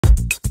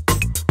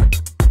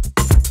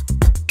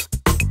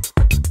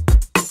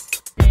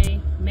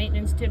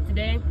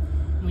today.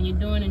 When you're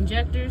doing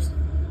injectors,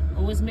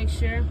 always make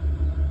sure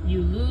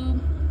you lube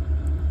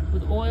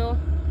with oil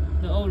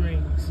the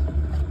O-rings.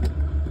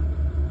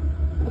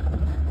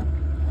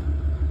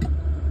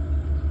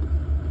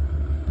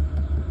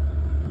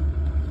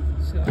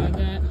 So I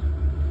got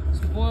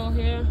some oil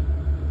here,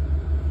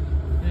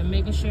 and I'm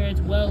making sure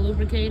it's well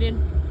lubricated,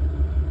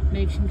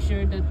 making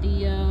sure that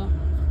the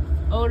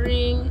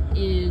O-ring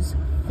is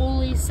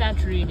fully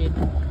saturated.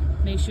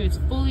 Make sure it's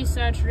fully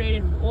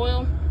saturated with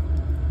oil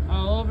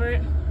all over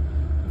it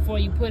before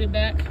you put it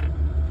back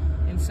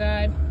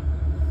inside.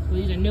 Well,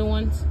 these are new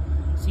ones,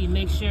 so you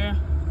make sure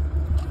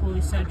it's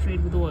fully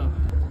saturated with oil.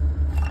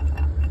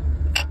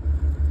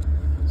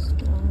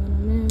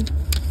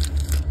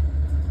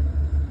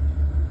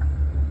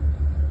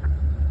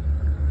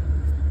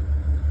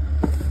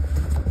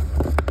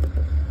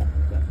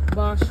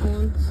 Bosch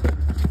ones.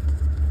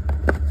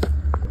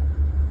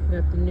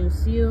 Got the new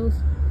seals,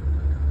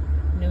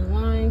 new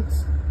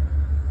lines.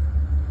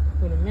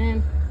 Put them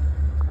in.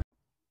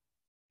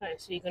 Alright,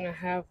 so you're gonna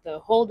have the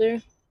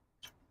holder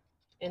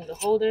and the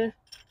holder.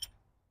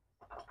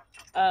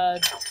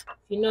 If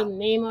you know the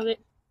name of it,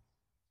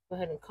 go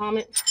ahead and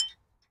comment.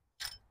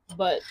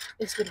 But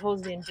it's what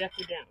holds the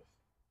injector down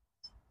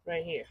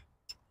right here,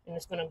 and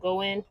it's gonna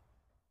go in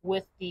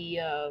with the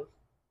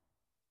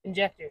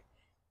injector.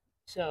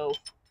 So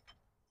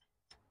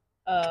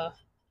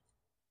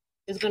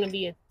it's going to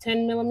be a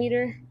 10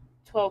 millimeter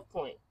 12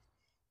 point.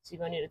 So you're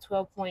going to need a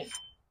 12 point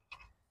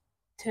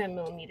 10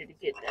 millimeter to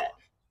get that.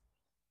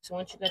 So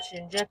once you got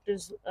your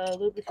injectors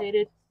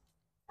lubricated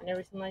and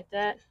everything like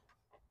that,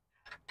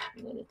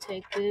 I'm going to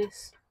take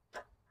this,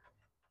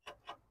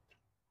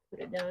 put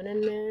it down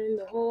in there in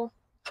the hole,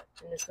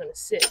 and it's going to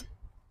sit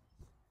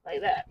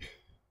like that.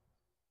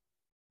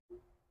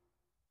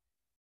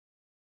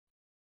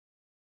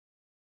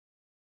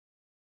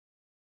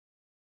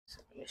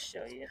 So let me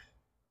show you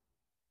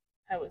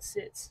how it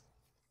sits.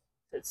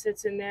 So it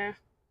sits in there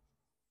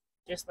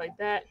just like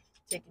that.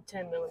 Take your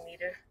 10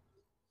 millimeter.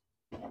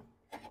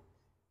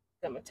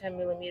 Got my 10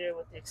 millimeter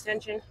with the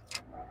extension,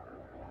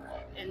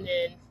 and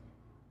then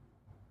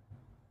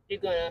you're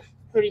gonna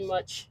pretty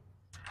much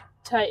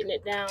tighten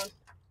it down.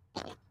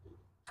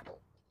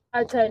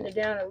 I tighten it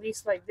down at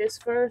least like this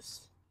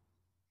first,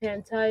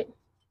 hand tight,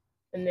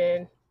 and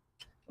then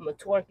I'm gonna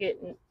torque it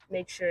and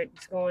make sure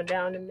it's going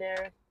down in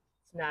there.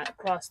 It's not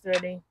cross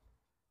threading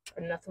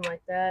or nothing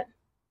like that.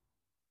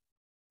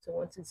 So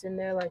once it's in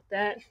there like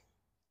that,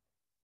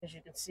 as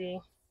you can see,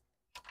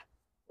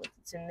 once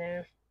it's in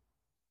there,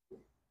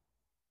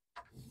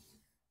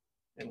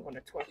 I'm going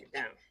to torque it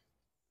down.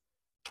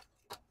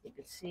 You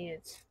can see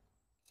it's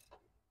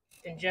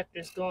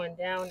injectors going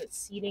down, it's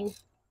seating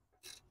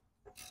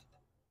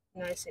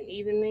nice and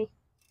evenly.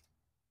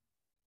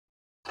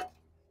 I'm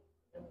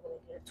going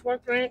to get a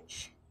torque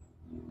wrench,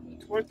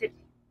 torque it.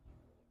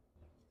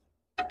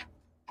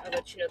 I'll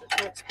let you know the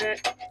torque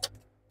spec.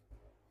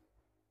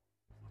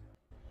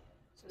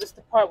 So this is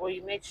the part where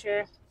you make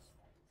sure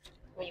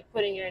when you're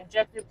putting your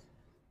injector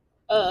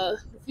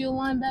fuel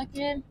line back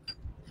in.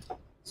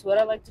 So what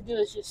I like to do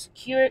is just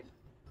secure it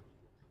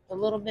a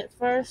little bit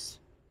first,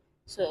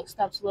 so it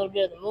stops a little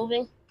bit of the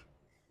moving.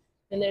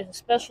 Then there's a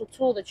special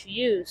tool that you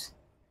use,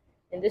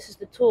 and this is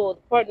the tool.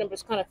 The part number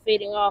is kind of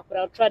fading off, but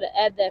I'll try to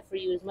add that for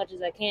you as much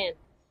as I can.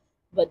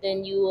 But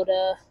then you would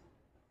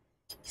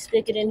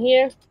stick it in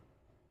here,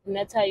 and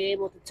that's how you're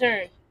able to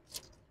turn.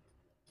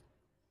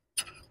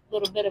 A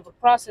little bit of a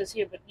process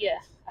here, but yeah,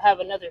 I have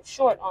another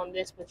short on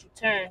this, but you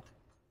turn,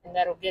 and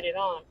that'll get it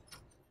on.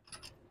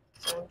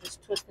 So I'm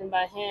just twisting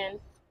by hand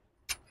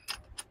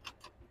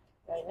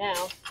right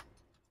now,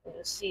 and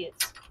you'll see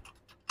it's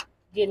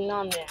getting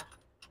on there.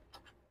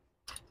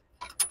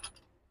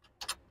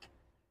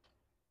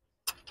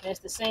 And it's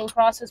the same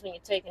process when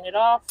you're taking it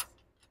off.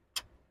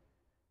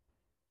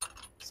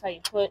 That's how you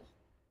put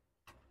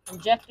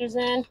injectors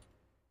in,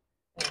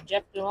 an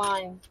injector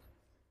line.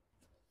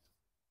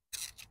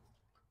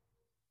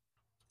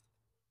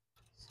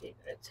 So you're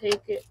going to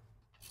take it,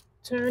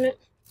 turn it.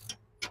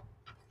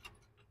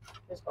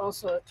 There's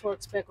also a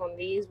torque spec on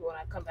these, but when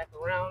I come back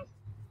around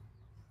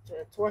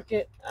to torque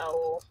it, I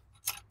will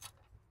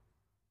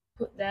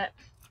put that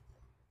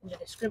in the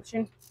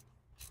description.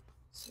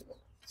 So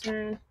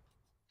turn,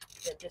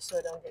 just so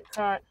it don't get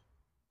caught.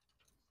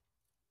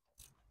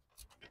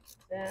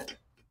 That.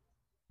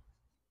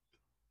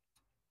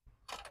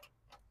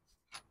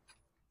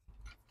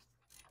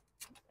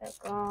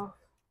 Back off.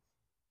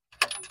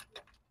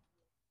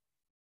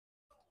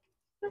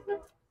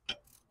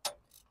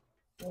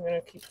 I'm going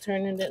to keep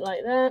turning it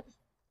like that.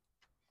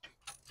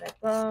 Back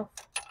off.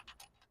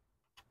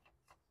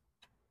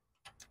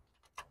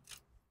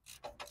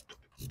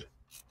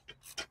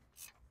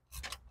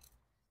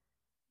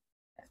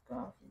 Back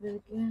off a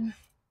bit again.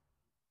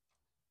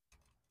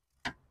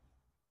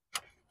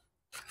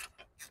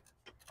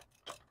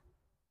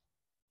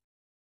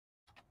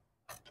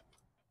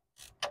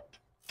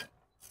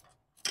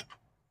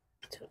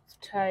 Till it's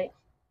tight.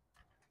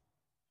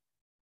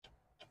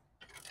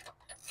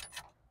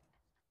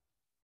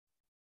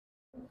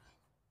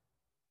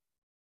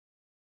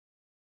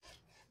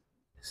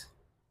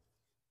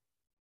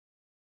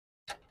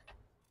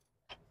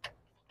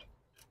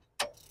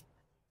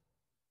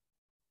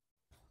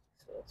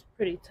 it's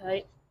pretty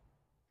tight.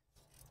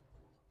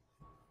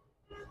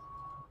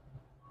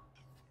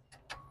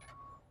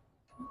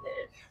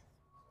 Then,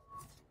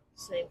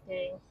 same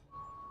thing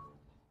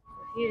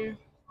over here.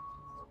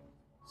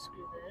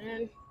 Screw that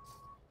in.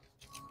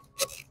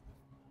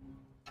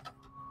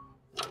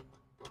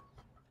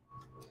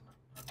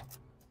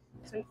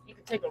 So you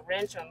can take a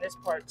wrench on this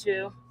part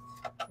too,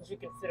 because you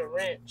can fit a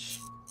wrench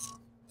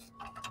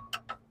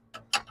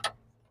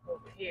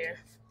over here.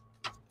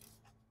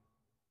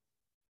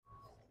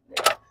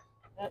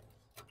 Yep.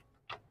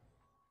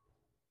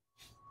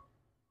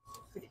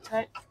 Pretty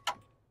tight.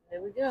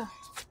 There we go.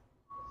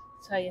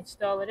 That's how you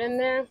install it in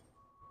there.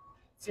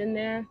 It's in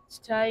there, it's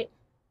tight.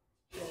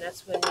 And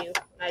that's when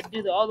I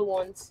do the other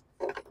ones,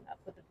 I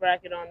put the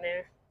bracket on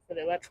there for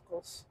the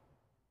electricals.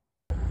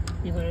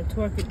 You're going to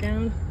torque it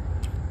down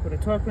with a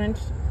torque wrench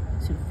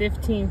to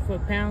 15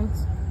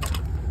 foot-pounds.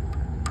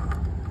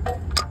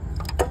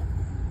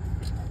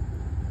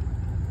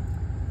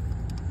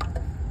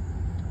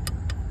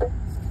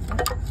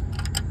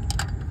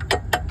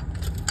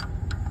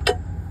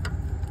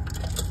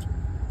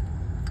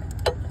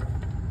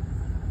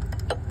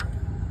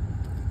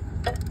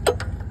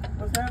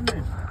 What's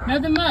happening?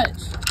 Nothing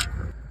much.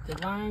 The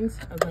lines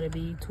are going to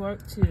be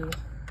torqued to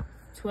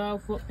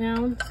 12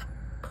 foot-pounds.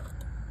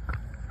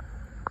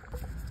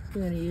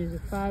 We're going to use a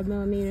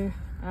 5mm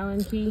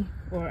Allen key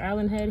or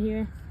Allen head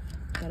here.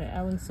 Got an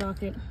Allen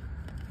socket.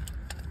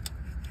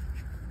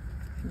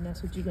 And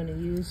that's what you're going to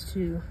use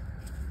to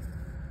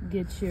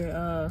get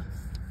your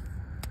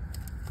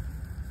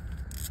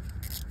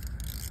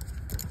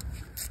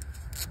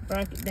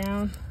bracket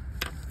down.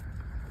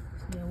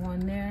 So you got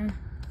one there.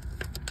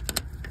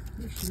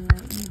 Make sure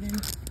they're even.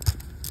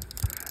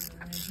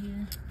 Right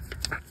here.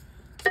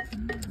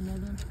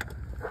 Another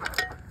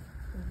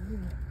over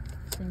here.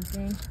 Same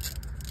thing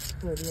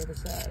for the other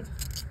side.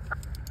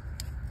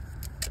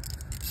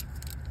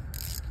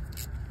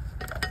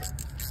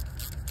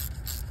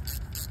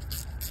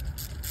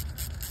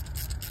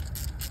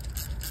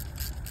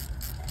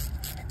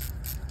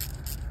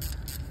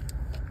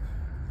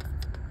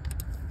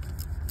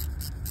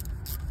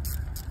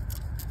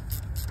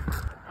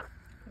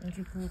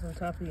 Entry pulls on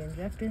top of the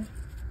injector.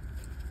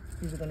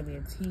 These are going to be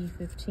a T15,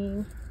 as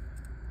you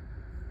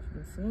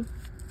can see.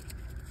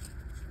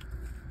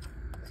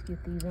 Let's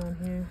get these on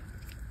here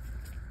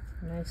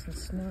nice and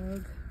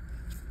snug.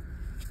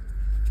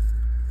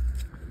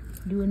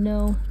 Do a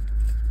no,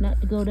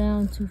 not to go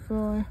down too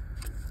far.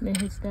 And then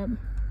hits that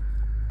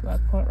black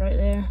part right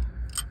there.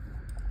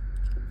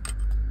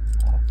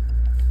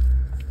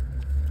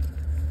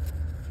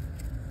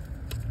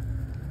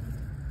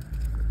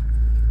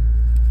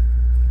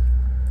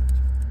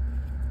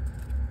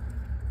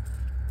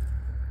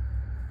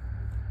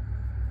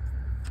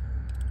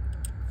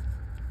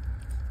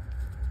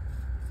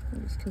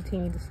 Just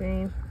continue the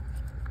same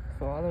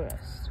for all the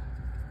rest.